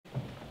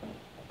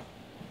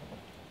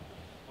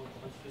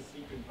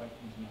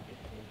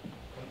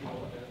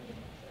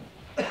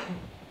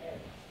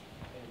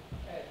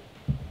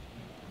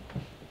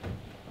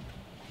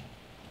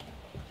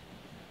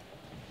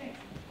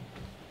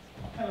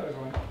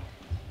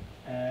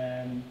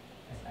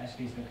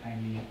Ashley so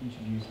kindly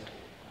introduced.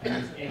 My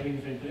name is Erwin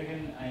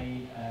Verbruggen.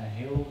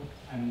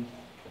 I'm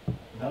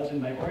Belgian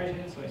by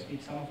origin, so I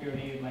speak some of your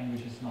native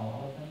languages, not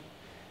all of them.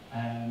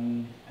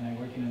 And I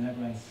work in the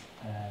Netherlands.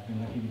 I've been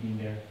lucky to be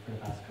there for the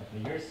past couple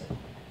of years,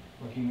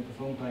 working with the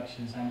film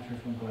collections, amateur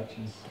film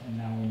collections, and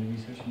now in the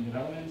research and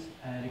development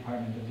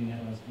department of the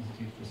Netherlands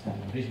Institute for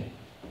Sound and Vision,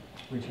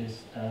 which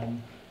is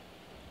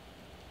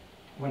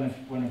one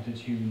of the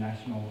two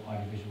national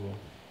audiovisual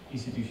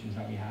institutions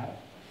that we have.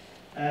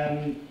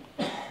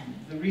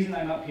 The reason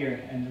I'm up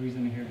here and the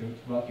reason I'm here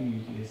to welcome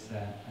you to this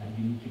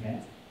unique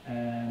event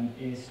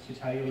is to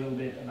tell you a little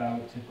bit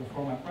about the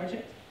PREFORMA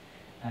Project,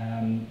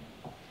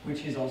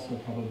 which is also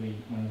probably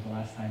one of the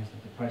last times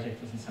that the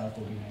project as itself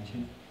will be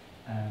mentioned,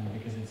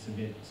 because it's a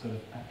bit sort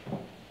of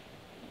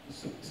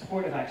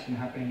supportive action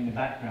happening in the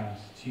background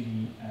to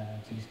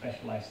the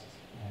specialized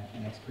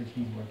and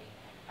expertise work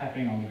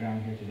happening on the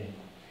ground here today.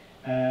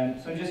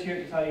 So I'm just here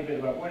to tell you a bit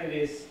about what it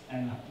is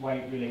and why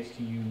it relates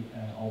to you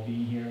all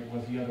being here,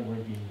 what's the other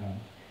work being done,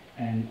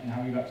 and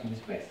how we got to this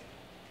place.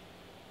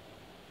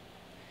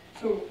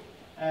 So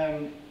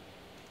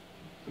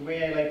the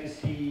way I like to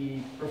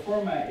see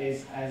PREFORMA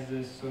is as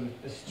a sort of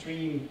a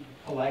stream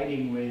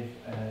colliding with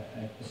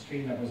a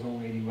stream that was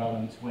already well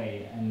on its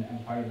way, and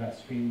part of that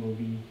stream will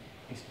be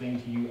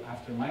explained to you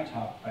after my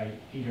talk by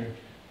Peter,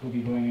 who will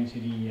be going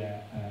into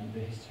the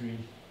history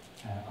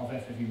of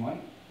FFV1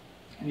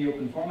 and the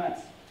open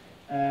formats.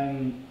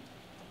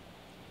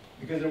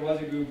 Because there was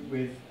a group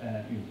with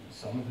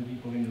some of the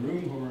people in the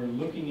room who were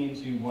looking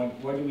into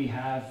what do we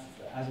have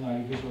as an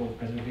audiovisual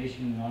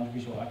preservation and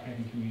audiovisual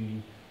archiving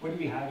community, what do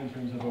we have in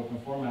terms of open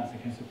formats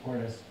that can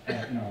support us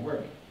in our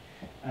work.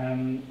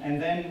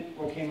 And then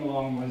what came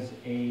along was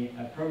a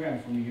program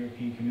from the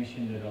European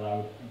Commission that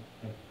allowed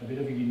a bit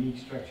of a unique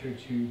structure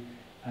to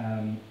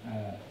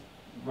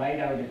write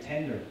out a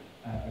tender,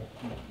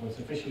 what's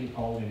officially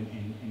called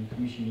in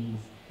commissionese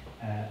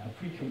a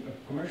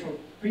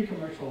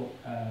pre-commercial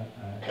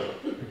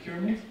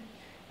procurement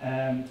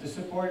to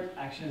support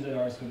actions that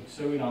are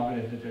so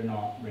innovative that they're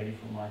not ready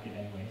for market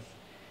anyways.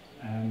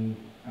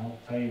 I'll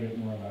tell you a bit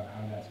more about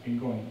how that's been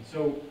going.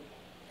 So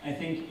I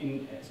think,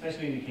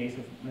 especially in the case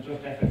of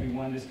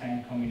FFV1, this kind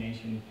of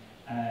combination,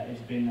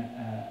 it's been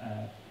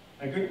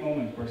a good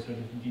moment where sort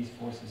of these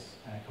forces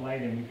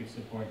collide and we could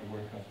support the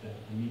work of the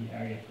Media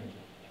Area Project.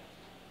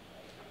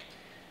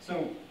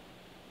 So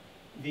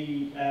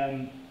the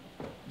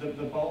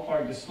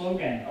ballpark, the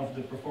slogan of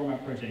the PREFORMA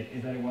Project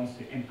is that it wants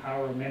to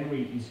empower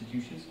memory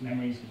institutions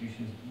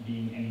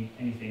being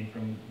anything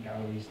from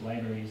galleries,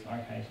 libraries,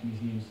 archives,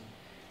 museums,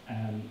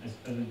 as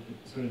a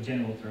sort of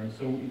general term.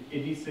 So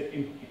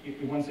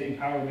it wants to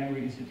empower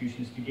memory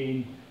institutions to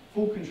gain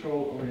full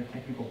control over the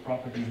technical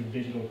properties of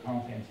digital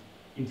content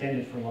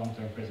intended for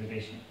long-term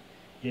preservation.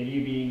 The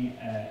idea being,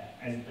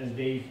 as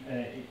they've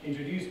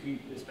introduced,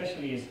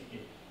 especially as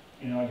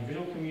in the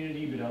audiovisual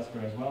community, but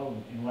elsewhere as well,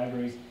 in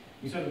libraries,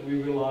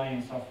 we rely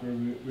on software,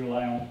 we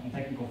rely on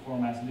technical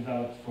formats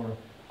developed for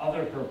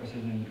other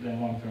purposes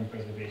than long-term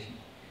preservation.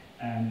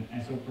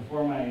 And so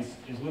PREFORMA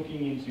is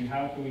looking into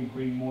how can we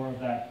bring more of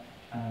that,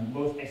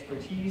 both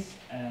expertise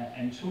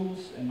and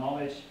tools and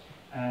knowledge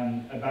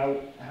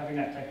about having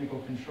that technical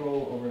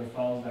control over the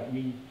files that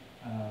we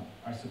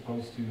are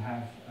supposed to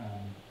have,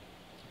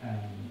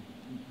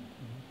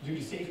 do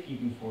the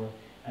safekeeping for,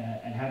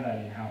 and have that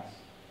in-house.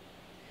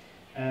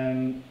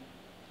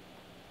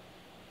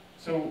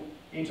 So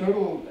in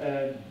total,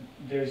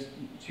 there's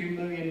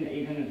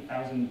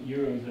 2,800,000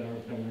 euros that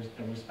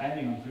we're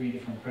spending on 3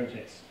 different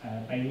projects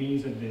by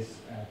means of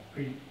this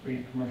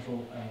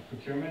pre-commercial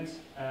procurement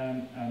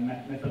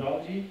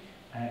methodology,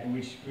 in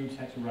which groups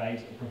had to write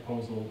a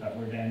proposal that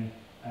were then,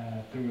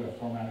 through a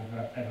format of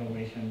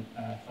evaluation,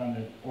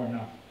 funded or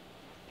not.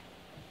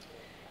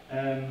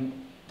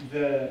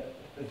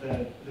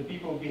 The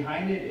people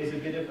behind it is a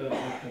bit of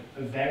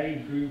a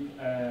varied group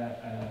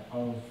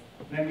of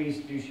memory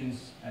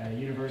institutions,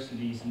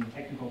 universities, and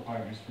technical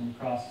partners from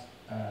across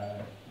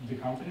this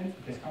continent.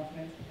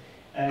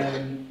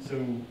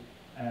 So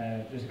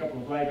there's a couple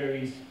of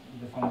libraries.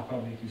 The font is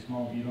probably too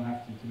small, but you don't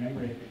have to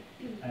remember it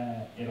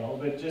at all.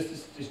 But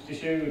just to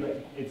show you,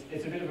 like,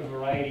 it's a bit of a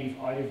variety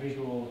of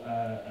audiovisual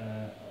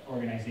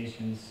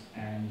organizations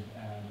and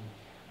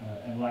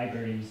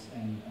libraries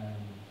and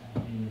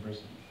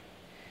universities.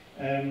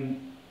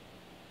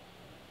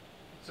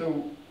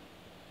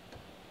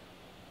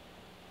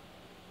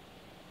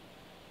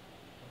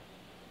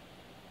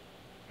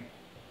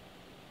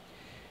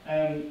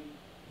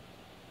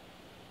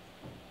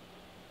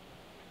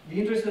 The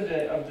interest of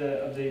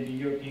the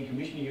European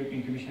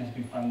Commission has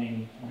been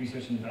funding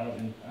research and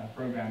development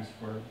programs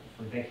for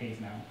decades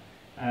now.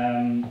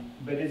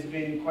 But it's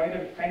been quite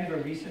a kind of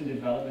a recent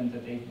development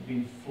that they've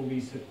been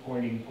fully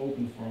supporting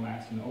open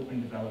formats and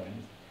open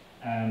development.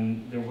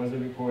 There was a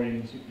report,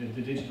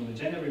 the Digital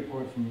Agenda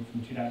report from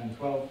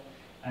 2012,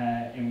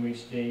 in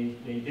which they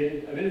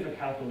did a bit of a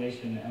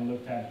calculation and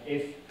looked at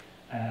if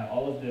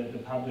all of the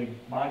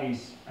public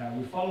bodies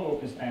would follow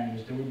open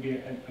standards, there would be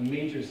a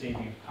major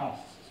saving of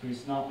costs. So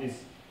it's not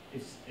this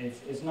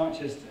it's not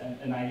just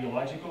an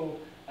ideological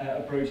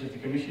approach that the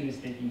Commission is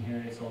taking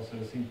here, it's also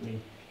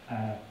simply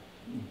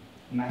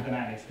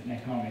mathematics and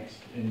economics,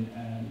 and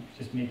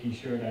just making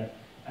sure that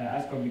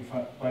as public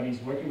bodies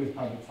working with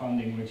public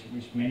funding,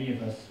 which many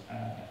of us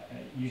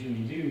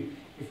usually do,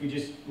 if we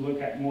just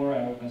look at more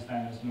at open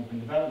standards and open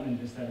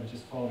development instead of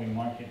just following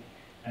market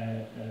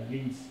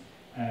leads,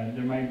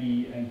 there might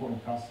be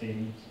important cost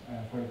savings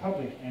for the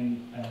public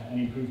and an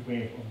improved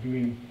way of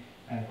doing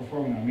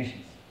performing our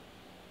missions.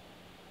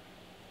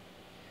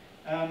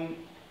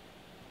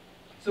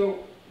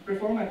 So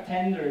PREFORMA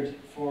tendered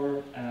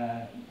for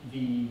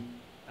the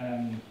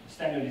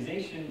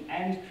standardization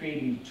and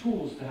creating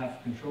tools to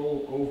have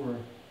control over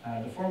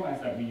the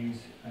formats that we use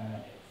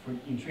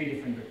in three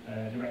different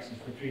directions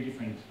for three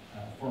different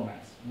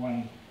formats.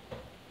 One,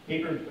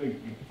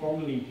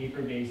 formerly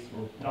paper-based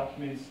or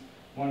documents,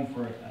 one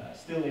for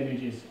still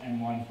images,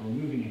 and one for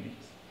moving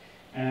images.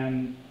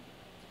 And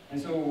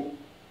so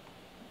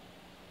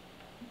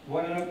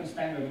what an open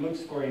standard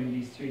looks for in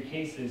these three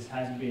cases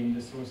has been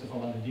the source of a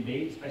lot of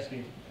debate, especially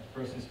at the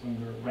process when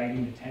we're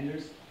writing the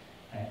tenders.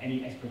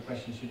 Any expert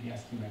questions should be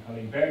asked to my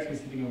colleague Bert, who's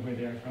sitting over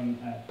there from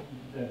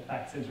the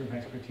PAC Center of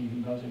Expertise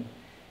in Belgium,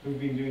 who've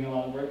been doing a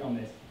lot of work on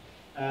this.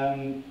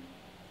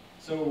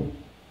 So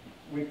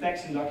with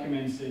text and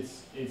documents,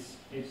 it's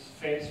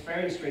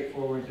fairly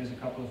straightforward. There's a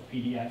couple of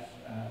PDF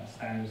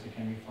standards that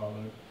can be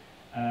followed.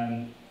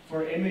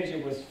 For image,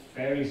 it was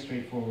fairly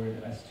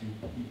straightforward as to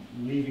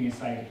leaving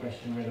aside the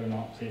question whether or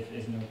not TIFF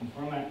is an open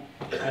format.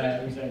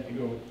 We decided to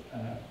go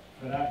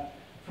for that.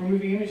 For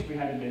moving image, we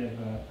had a bit of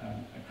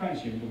a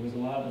crunch here. There was a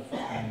lot of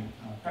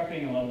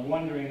prepping, a lot of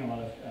wondering, a lot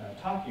of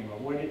talking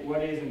about what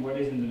is and what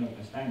isn't an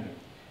open standard.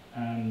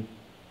 As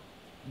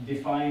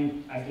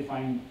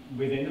defined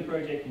within the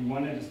project, we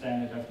wanted a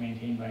standard that's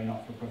maintained by a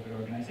not-for-profit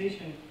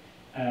organization,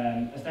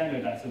 a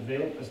standard that's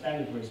available, a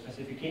standard where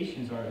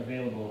specifications are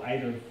available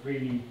either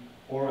freely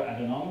or at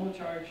a nominal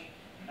charge,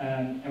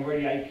 and where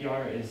the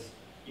IPR is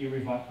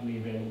irrevocably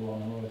available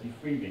on a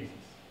royalty-free basis.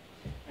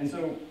 And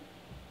so,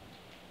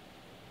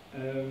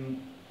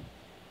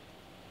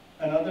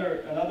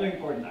 another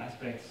important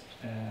aspect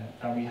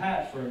that we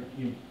have for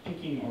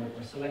picking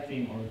or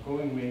selecting or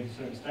going with a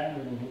certain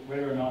standard,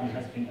 whether or not it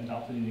has been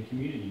adopted in the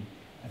community.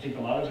 I think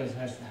a lot of us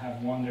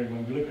have wondered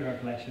when we look at our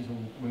collections or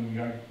when we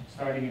are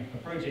starting a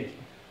project,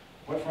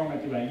 what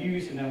format do I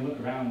use? And then look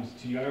around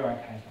to the other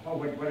archives. Oh,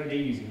 what are they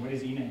using? What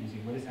is ENET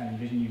using? What is Sound and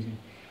Vision using?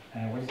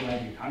 What is the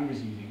Library of Congress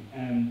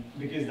using?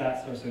 Because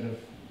that's our sort of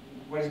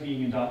what is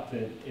being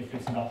adopted. If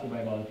it's adopted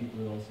by a lot of people,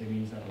 it also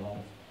means that a lot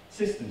of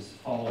systems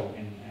follow,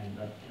 and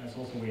that's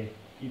also a way of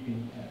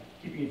keeping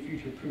it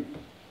future-proof.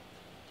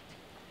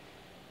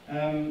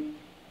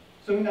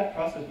 So in that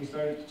process, we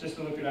started just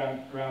to look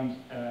around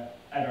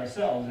at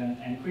ourselves,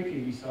 and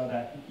quickly we saw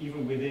that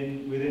even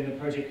within the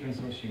project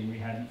consortium, we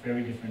had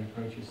very different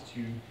approaches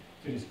to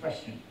this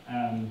question.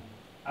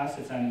 Us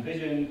at Sound and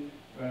Vision,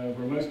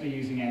 we're mostly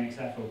using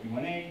MXF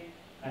OP1A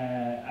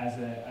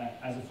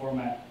as a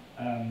format.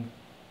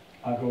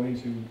 I'll go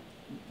into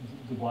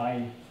the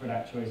why for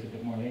that choice a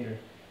bit more later.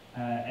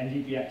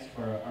 NDPX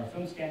for our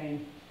film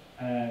scanning.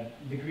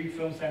 The Greek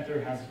Film Center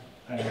has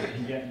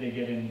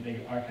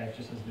they archive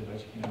just as the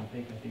Deutsche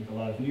Kinemathek. I think a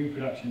lot of new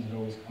productions are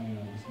always coming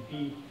on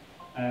DCP.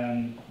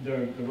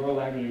 The Royal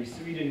Library of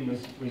Sweden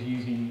was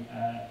using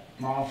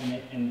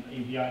MOV and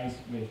AVIs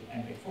with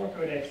MPEG-4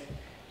 codecs.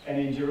 And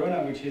in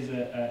Girona, which is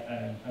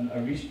a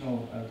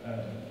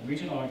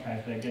regional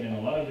archive that get in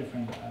a lot of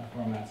different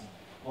formats,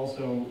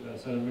 also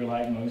sort of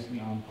relied mostly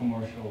on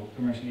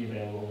commercially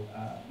available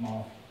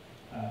MOV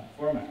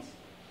formats.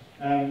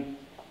 And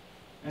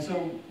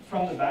so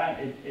from the bat,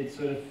 it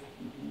sort of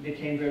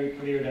became very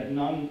clear that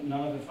none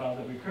of the files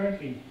that we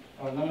currently,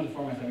 or none of the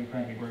formats that we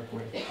currently work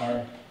with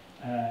are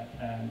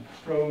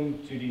prone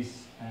to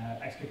these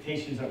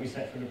expectations that we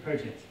set for the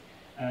project.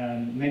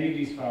 Many of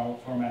these file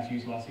formats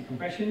use lossy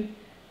compression,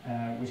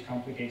 which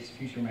complicates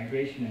future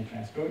migration and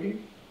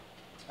transcoding.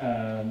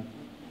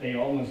 They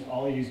almost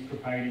all use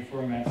proprietary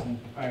formats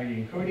and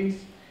proprietary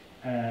encodings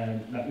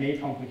that may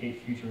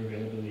complicate future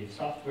availability of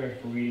software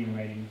for reading and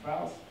writing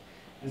files.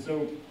 And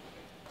so,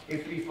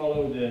 if we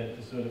follow the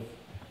sort of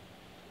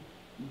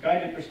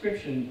guided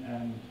prescription,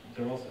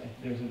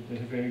 there's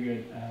a very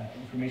good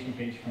information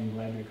page from the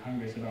Library of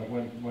Congress about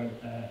what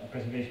a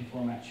preservation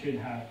format should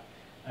have.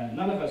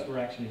 None of us were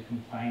actually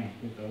compliant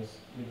with those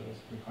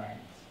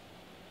requirements.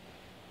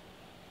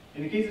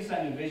 In the case of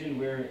Sound and Vision,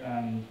 we're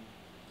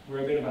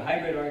a bit of a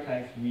hybrid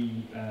archive.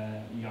 We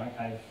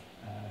archive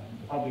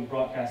the public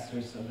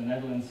broadcasters of the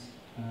Netherlands.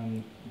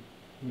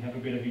 We have a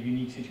bit of a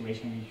unique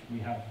situation. We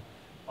have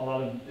a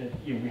lot of,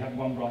 we have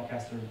one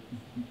broadcaster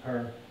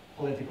per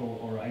political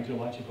or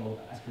ideological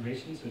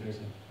aspiration. So there's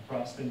a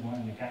Protestant one,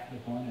 and a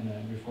Catholic one, and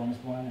a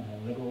Reformist one, and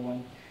a liberal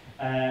one.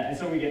 And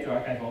so we get to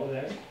archive all of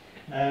those.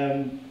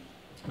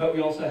 But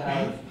we also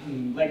have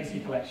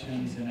legacy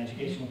collections and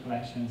educational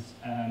collections.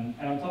 And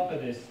on top of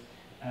this,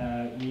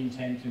 we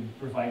intend to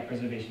provide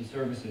preservation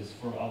services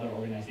for other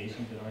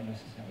organizations that aren't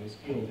necessarily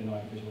skilled in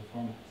audiovisual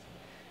formats.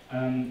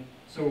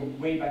 So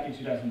way back in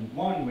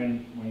 2001,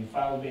 when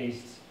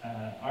file-based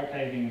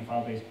archiving and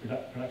file-based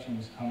production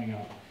was coming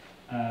up,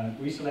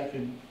 we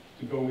selected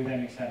to go with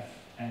MXF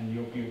and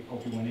the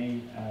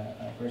OP1A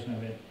version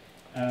of it,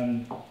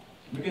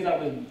 because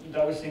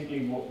that was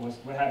simply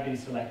what had been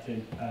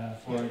selected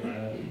for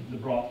the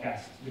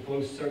broadcast, the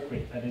closed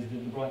circuit, that is the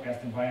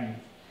broadcast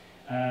environment.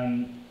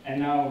 And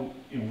now,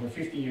 we're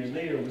 15 years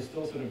later, we're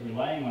still sort of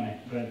relying on it,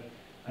 but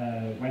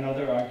when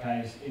other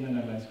archives in the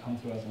Netherlands come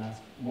to us and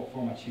ask what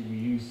format should we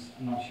use,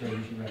 I'm not sure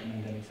we should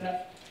recommend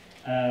MXF.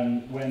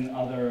 When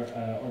other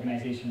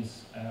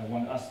organizations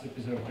want us to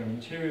preserve their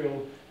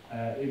material,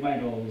 it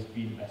might always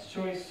be the best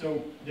choice.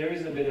 So there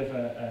is a bit of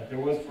there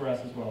was for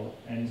us as well,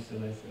 and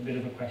still is, a bit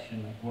of a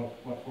question, like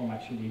what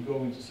format should we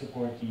go in to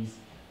support these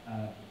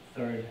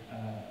third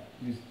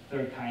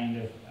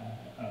kind of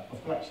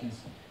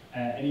collections,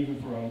 and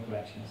even for our own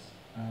collections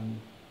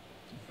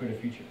for the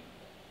future.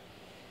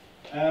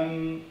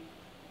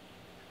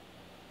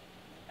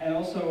 And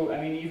also,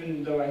 I mean,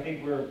 even though I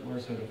think we're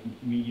sort of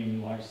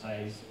medium, large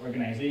size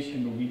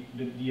organization,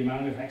 but the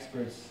amount of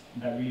experts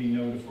that really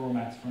know the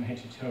formats from head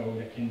to toe,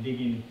 that can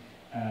dig in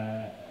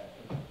a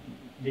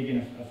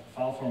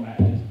file format,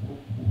 and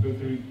go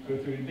through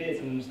the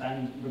bits and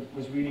understand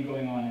what's really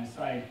going on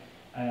inside.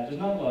 There's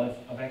not a lot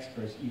of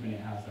experts even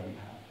in-house that we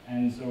have,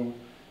 and so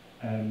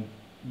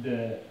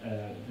the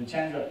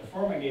chance that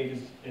PREFORMA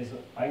gave is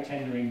by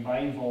tendering, by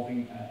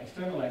involving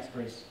external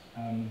experts,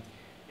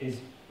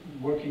 is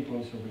working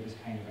closer with this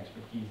kind of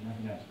expertise and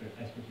having that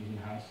expertise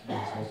in-house.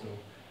 And it's also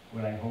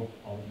what I hope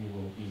all of you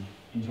will be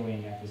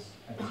enjoying at this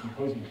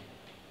symposium.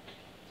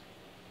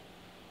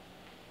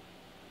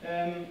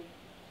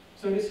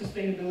 So this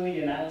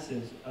sustainability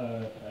analysis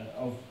of,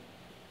 I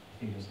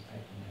think there's a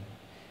type in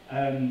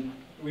there.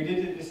 We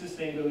did this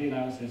sustainability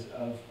analysis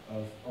of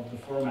the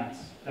formats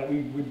that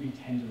we would be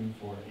tendering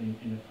for in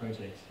the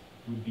project.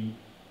 Would be,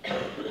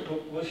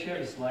 we'll share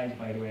the slides,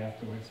 by the way,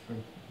 afterwards for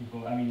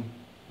people. I mean,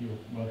 you're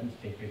welcome to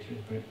take pictures,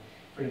 but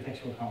for the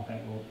textual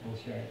content, we'll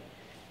share it.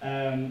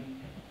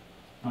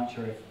 Not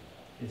sure if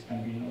it's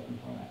going to be an open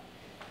format.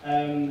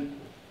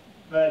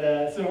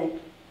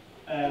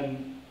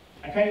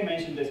 I kind of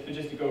mentioned this, but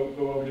just to go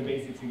over the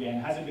basics again,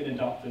 has it been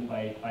adopted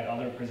by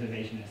other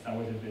preservationists? That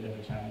was a bit of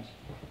a challenge.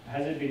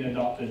 Has it been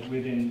adopted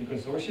within the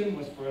consortium?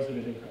 Was for us a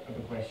bit of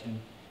a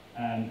question.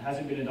 Has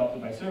it been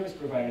adopted by service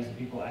providers, the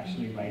people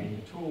actually writing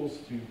the tools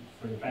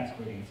for the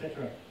transcoding,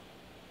 etc.?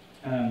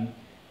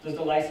 Does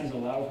the license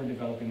allow for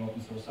developing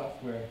open source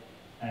software?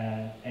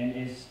 And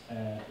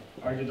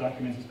are the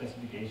documents and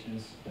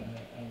specifications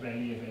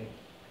readily available?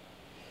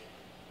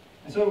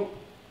 And so,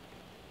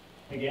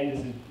 again,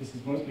 this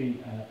is mostly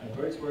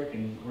Bert's work,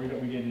 and the work that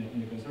we did in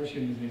the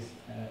consortium is this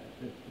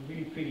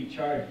really pretty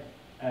chart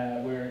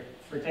where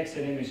for text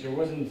and image there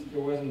wasn't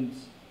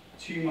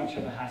too much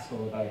of a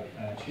hassle about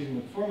choosing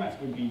what the formats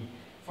would be.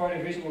 For the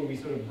visual, we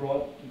sort of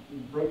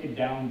broke it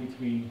down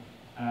between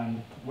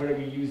what are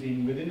we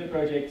using within the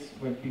projects,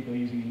 what people are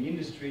using in the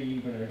industry,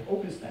 what are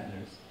open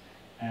standards,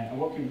 and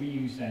what could we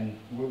use, and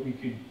what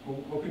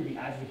could we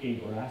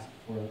advocate or ask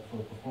for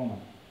PREFORMA.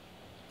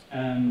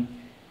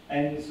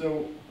 And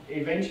so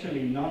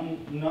eventually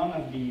none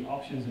of the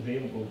options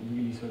available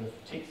really sort of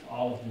ticks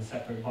all of the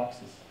separate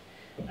boxes.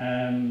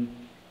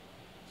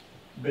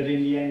 But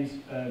in the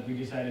end, we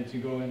decided to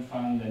go and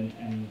fund and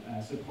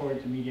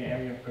support the media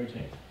area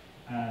project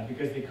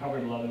because they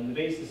covered a lot of the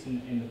basis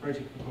in the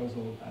project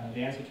proposal.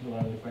 They answered to a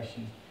lot of the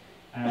questions.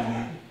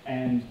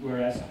 And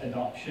whereas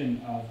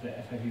adoption of the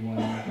FFV1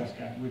 and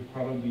POSCA would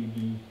probably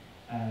be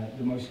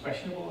the most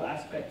questionable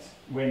aspects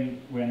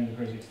when the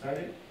project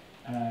started,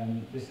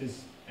 this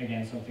is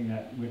again something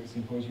that with the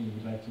symposium we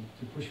would like to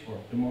push for.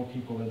 The more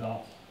people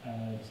adopt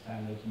the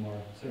standard, the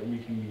more certain we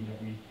can be that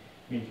we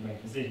made the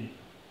right decision.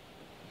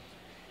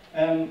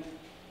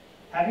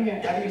 Having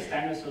a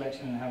standard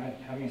selection and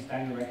having a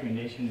standard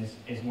recommendation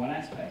is one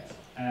aspect.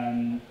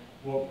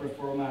 What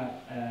PREFORMA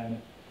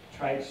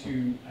tried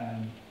to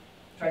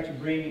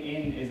bring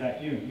in is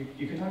that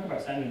you can talk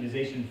about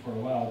standardization for a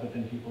while, but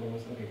then people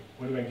always, okay,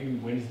 what do I do?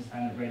 When is the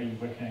standard ready?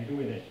 What can I do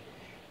with it?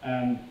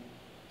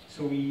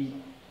 So we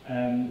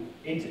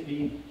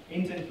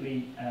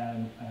intently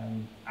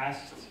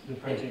asked the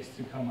projects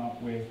to come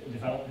up with a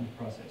development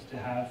process,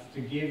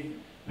 to give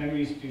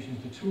memory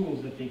institutions the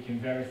tools that they can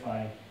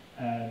verify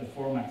the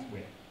formats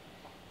with.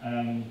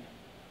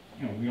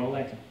 We all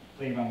like to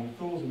play around with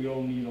tools. We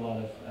all need a lot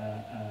of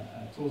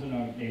tools on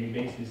a daily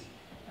basis.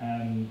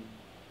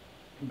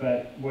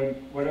 But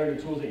what are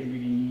the tools that you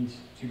really need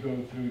to go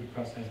through the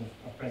process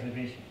of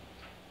preservation?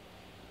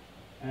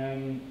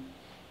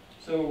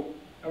 So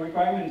a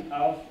requirement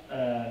of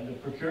the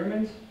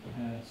procurement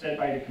set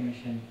by the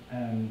Commission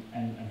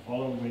and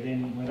followed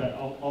within was that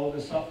all of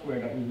the software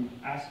that we would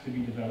ask to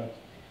be developed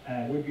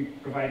would be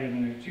provided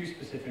under two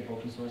specific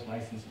open source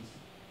licenses,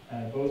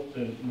 both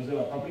the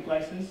Mozilla Public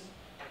License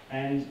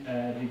and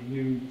the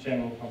GNU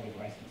General Public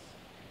License.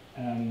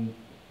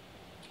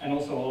 And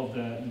also all of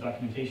the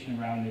documentation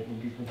around it will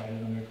be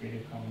provided under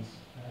Creative Commons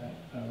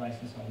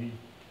license on the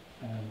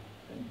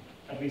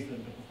at least the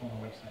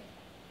PREFORMA website.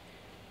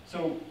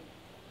 So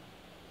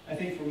I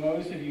think for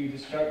most of you, the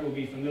start will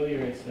be familiar.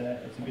 It's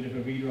a bit of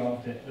a redraw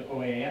of the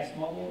OAS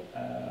model,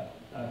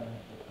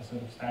 a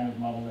sort of standard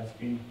model that's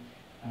been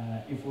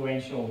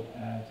influential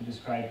to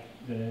describe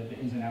the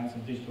ins and outs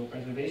of digital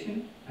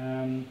preservation.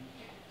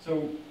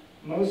 So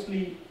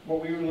mostly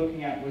what we were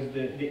looking at was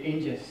the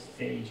ingest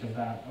stage of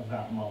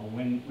that model.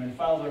 When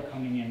files are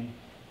coming in,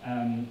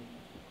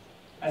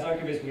 as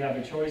archivists we have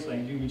a choice,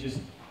 like do we just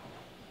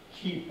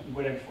keep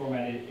whatever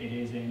format it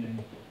is in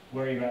and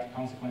worry about the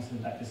consequences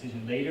of that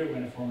decision later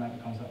when a format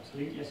becomes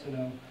obsolete, yes or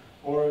no?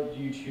 Or do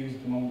you choose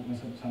the moment when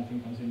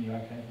something comes in the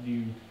archive? Do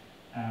you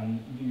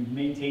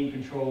maintain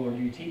control, or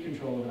do you take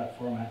control of that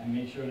format and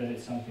make sure that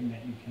it's something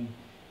that you can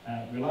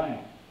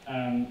rely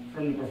on?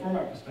 From the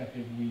PREFORMA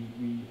perspective,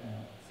 we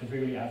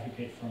severely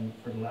advocate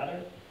for the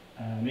latter.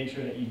 Make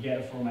sure that you get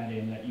a format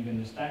in that you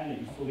understand, that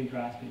you fully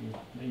grasp it,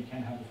 that you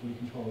can have the fully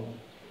control of it.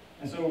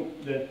 And so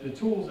the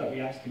tools that we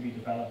asked to be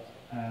developed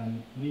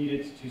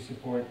needed to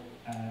support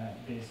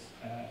this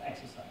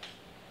exercise.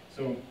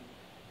 So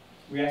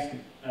we asked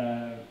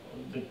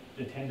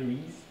the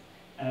tenderees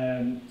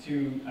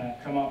to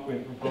come up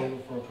with a proposal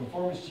for a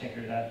performance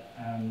checker that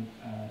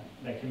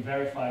can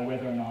verify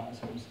whether or not a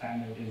certain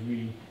standard is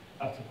really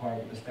up to par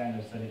with the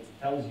standards that it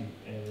tells you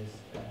it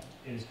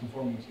is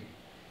conforming to.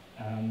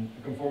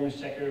 A conformance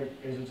checker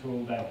is a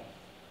tool that,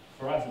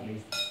 for us at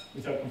least,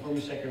 we thought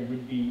conformance checker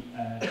would be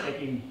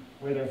checking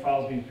whether a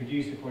file has been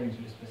produced according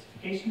to the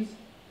specifications,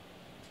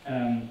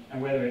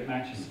 and whether it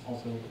matches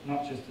also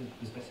not just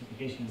the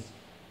specifications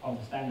of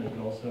the standard,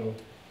 but also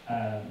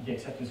the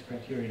acceptance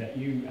criteria that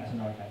you as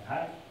an archive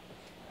have.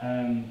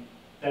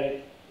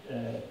 That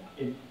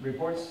it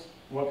reports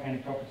what kind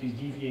of properties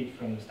deviate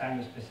from the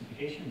standard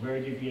specification, where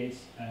it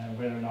deviates,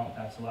 whether or not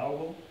that's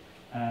allowable,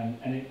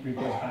 and it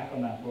reports back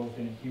on that both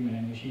in a human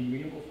and machine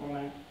readable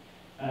format.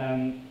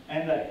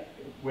 And that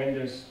when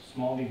there's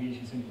small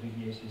deviations, simple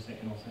deviations, that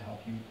can also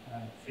help you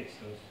fix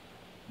those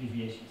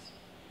deviations.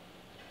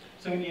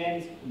 So in the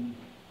end,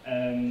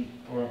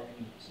 or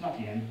it's not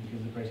the end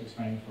because the project's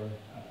running for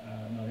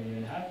another year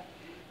and a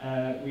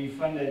half, we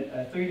funded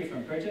 3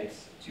 different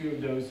projects. 2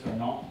 of those are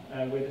not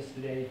with us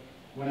today.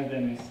 One of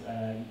them is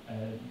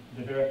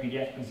the Vera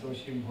PDF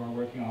Consortium, who are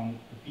working on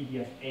the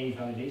PDF-A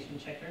validation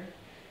checker.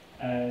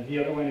 The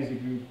other one is a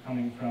group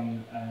coming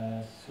from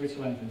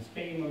Switzerland and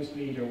Spain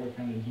mostly. They're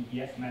working on the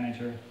DPF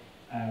Manager,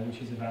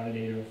 which is a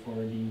validator for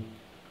the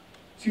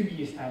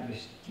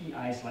to-be-established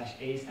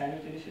TI/A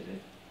standard initiative.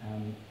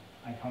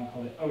 I can't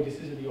call it, oh, this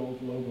is the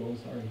old logo,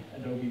 sorry,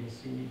 Adobe will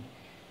sue me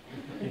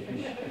if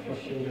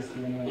I show this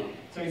to anyone.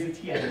 So it's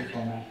a TI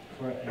format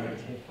for a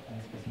TIFF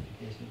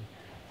specification.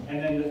 And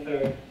then the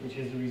third, which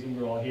is the reason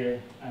we're all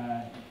here,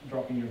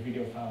 dropping your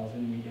video files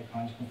in the media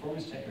content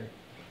conformance checker.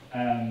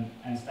 And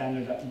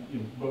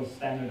both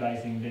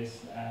standardizing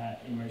this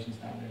immersion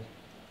standard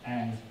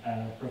and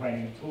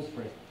providing the tools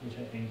for it, which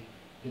I think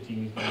the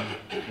team is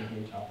doing a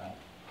great job at.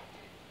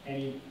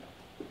 Any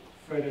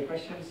further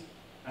questions?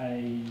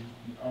 I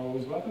are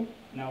always welcome,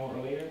 now or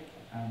later.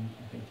 And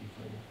thank you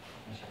for your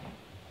attention.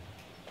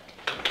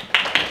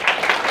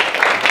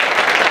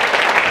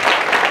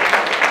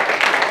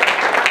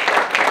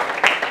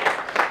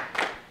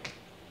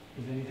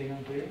 Is anything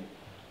unclear?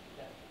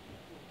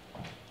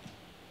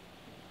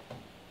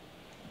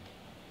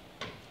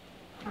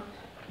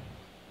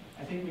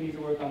 I think we need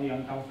to work on the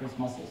unconference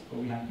muscles, but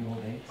we have you all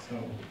day. So,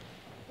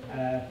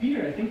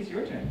 Peter, I think it's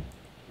your turn.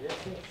 Yes,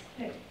 yes.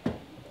 Hey.